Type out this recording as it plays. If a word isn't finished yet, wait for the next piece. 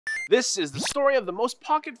This is the story of the most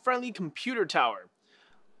pocket-friendly computer tower.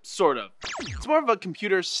 Sort of. It's more of a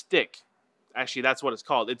computer stick. Actually, that's what it's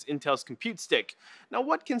called. It's Intel's compute stick. Now,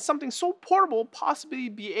 what can something so portable possibly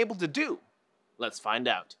be able to do? Let's find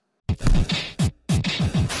out.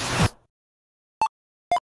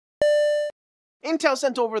 Intel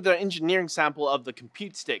sent over their engineering sample of the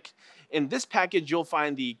compute stick. In this package, you'll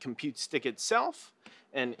find the compute stick itself,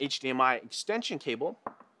 an HDMI extension cable,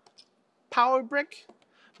 power brick,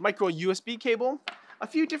 micro USB cable, a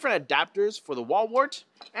few different adapters for the wall wart,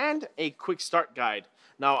 and a quick start guide.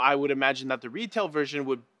 Now, I would imagine that the retail version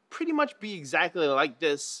would pretty much be exactly like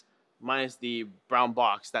this, minus the brown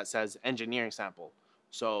box that says engineering sample.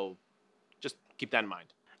 So just keep that in mind.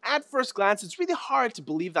 At first glance, it's really hard to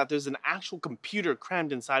believe that there's an actual computer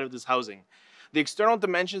crammed inside of this housing. The external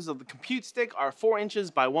dimensions of the compute stick are 4 inches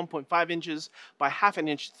by 1.5 inches by half an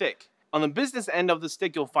inch thick. On the business end of the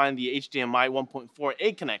stick, you'll find the HDMI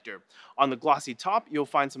 1.4a connector. On the glossy top, you'll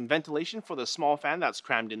find some ventilation for the small fan that's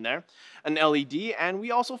crammed in there, an LED, and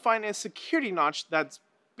we also find a security notch that's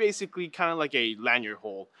basically kind of like a lanyard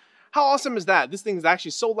hole. How awesome is that? This thing is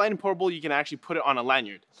actually so light and portable you can actually put it on a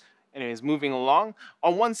lanyard. Anyways, moving along.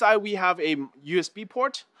 On one side, we have a USB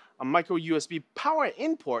port, a micro USB power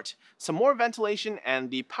in port, some more ventilation,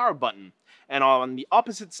 and the power button. And on the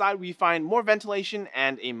opposite side, we find more ventilation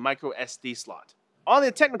and a micro SD slot. On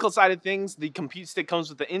the technical side of things, the compute stick comes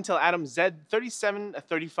with the Intel Atom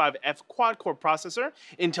Z3735F quad-core processor,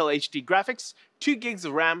 Intel HD graphics, 2 gigs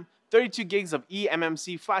of RAM, 32 gigs of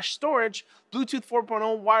eMMC flash storage, Bluetooth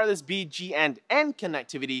 4.0 wireless B, G, and N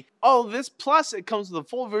connectivity. All of this, plus it comes with a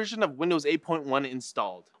full version of Windows 8.1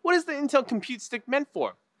 installed. What is the Intel compute stick meant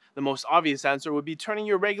for? The most obvious answer would be turning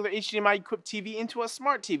your regular HDMI equipped TV into a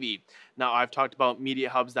smart TV. Now, I've talked about media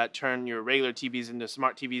hubs that turn your regular TVs into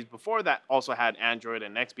smart TVs before that also had Android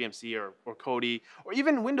and XBMC or Kodi or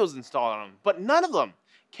even Windows installed on them, but none of them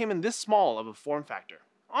came in this small of a form factor.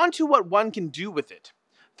 On to what one can do with it.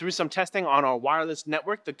 Through some testing on our wireless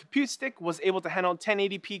network, the compute stick was able to handle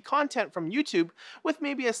 1080p content from YouTube with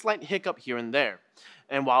maybe a slight hiccup here and there.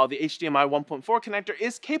 And while the HDMI 1.4 connector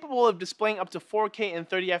is capable of displaying up to 4K and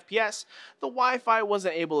 30 FPS, the Wi-Fi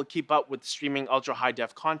wasn't able to keep up with streaming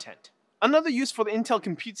ultra-high-def content. Another use for the Intel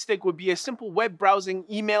compute stick would be a simple web browsing,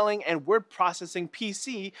 emailing, and word processing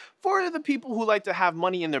PC for the people who like to have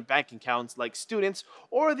money in their bank accounts, like students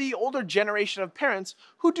or the older generation of parents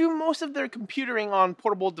who do most of their computering on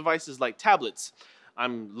portable devices like tablets.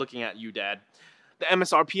 I'm looking at you, Dad. The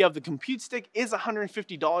MSRP of the compute stick is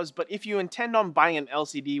 $150, but if you intend on buying an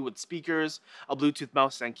LCD with speakers, a Bluetooth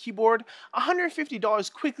mouse, and keyboard,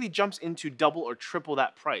 $150 quickly jumps into double or triple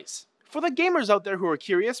that price. For the gamers out there who are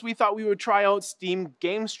curious, we thought we would try out Steam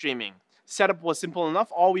game streaming. Setup was simple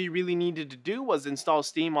enough. All we really needed to do was install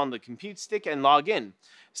Steam on the compute stick and log in.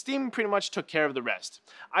 Steam pretty much took care of the rest.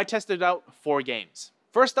 I tested out 4 games.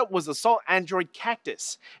 First up was Assault Android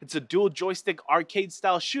Cactus. It's a dual joystick arcade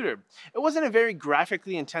style shooter. It wasn't a very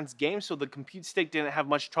graphically intense game, so the compute stick didn't have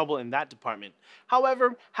much trouble in that department.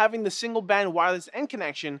 However, having the single band wireless end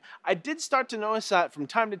connection, I did start to notice that from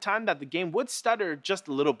time to time that the game would stutter just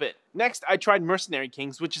a little bit. Next, I tried Mercenary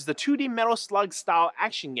Kings, which is the 2D Metal Slug style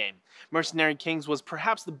action game. Mercenary Kings was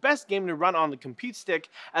perhaps the best game to run on the compute stick,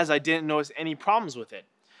 as I didn't notice any problems with it.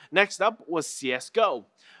 Next up was CSGO.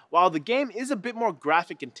 While the game is a bit more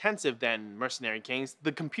graphic intensive than Mercenary Kings,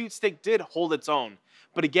 the compute stick did hold its own.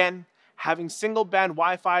 But again, having single band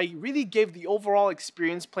Wi-Fi really gave the overall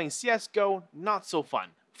experience playing CSGO not so fun.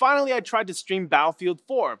 Finally, I tried to stream Battlefield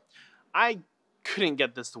 4. I couldn't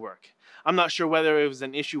get this to work. I'm not sure whether it was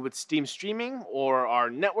an issue with Steam streaming or our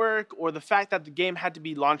network or the fact that the game had to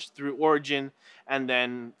be launched through Origin and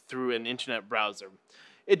then through an internet browser.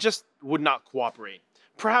 It just would not cooperate.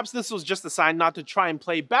 Perhaps this was just a sign not to try and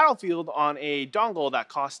play Battlefield on a dongle that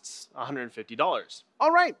costs $150.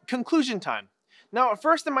 Alright, conclusion time. Now at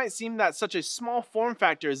first it might seem that such a small form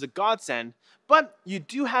factor is a godsend, but you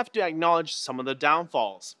do have to acknowledge some of the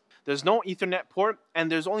downfalls. There's no Ethernet port,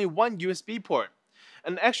 and there's only one USB port.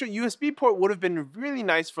 An extra USB port would have been really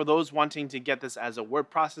nice for those wanting to get this as a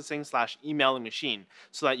word processing / emailing machine,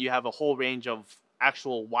 so that you have a whole range of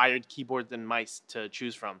actual wired keyboards and mice to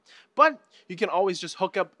choose from. But you can always just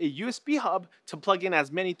hook up a USB hub to plug in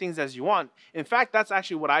as many things as you want. In fact, that's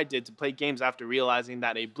actually what I did to play games after realizing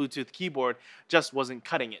that a Bluetooth keyboard just wasn't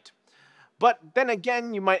cutting it. But then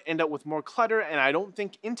again, you might end up with more clutter, and I don't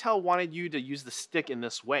think Intel wanted you to use the stick in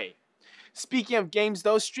this way. Speaking of games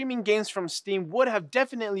though, streaming games from Steam would have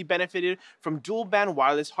definitely benefited from dual band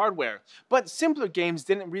wireless hardware, but simpler games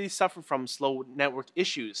didn't really suffer from slow network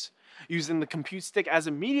issues. Using the compute stick as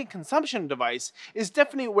a media consumption device is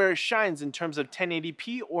definitely where it shines in terms of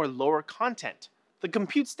 1080p or lower content. The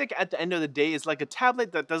compute stick at the end of the day is like a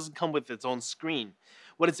tablet that doesn't come with its own screen.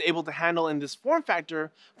 What it's able to handle in this form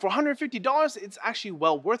factor, for $150, it's actually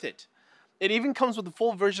well worth it. It even comes with a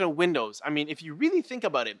full version of Windows. I mean, if you really think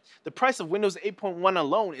about it, the price of Windows 8.1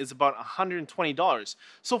 alone is about $120.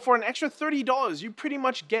 So for an extra $30, you pretty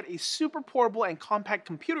much get a super portable and compact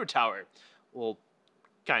computer tower. Well,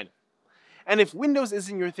 kind of. And if Windows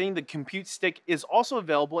isn't your thing, the compute stick is also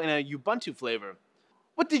available in a Ubuntu flavor.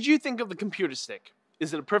 What did you think of the computer stick?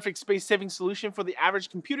 Is it a perfect space-saving solution for the average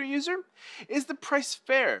computer user? Is the price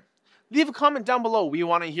fair? Leave a comment down below. We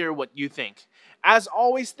want to hear what you think. As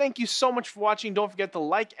always, thank you so much for watching. Don't forget to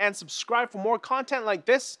like and subscribe for more content like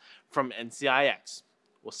this from NCIX.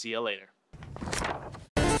 We'll see you later.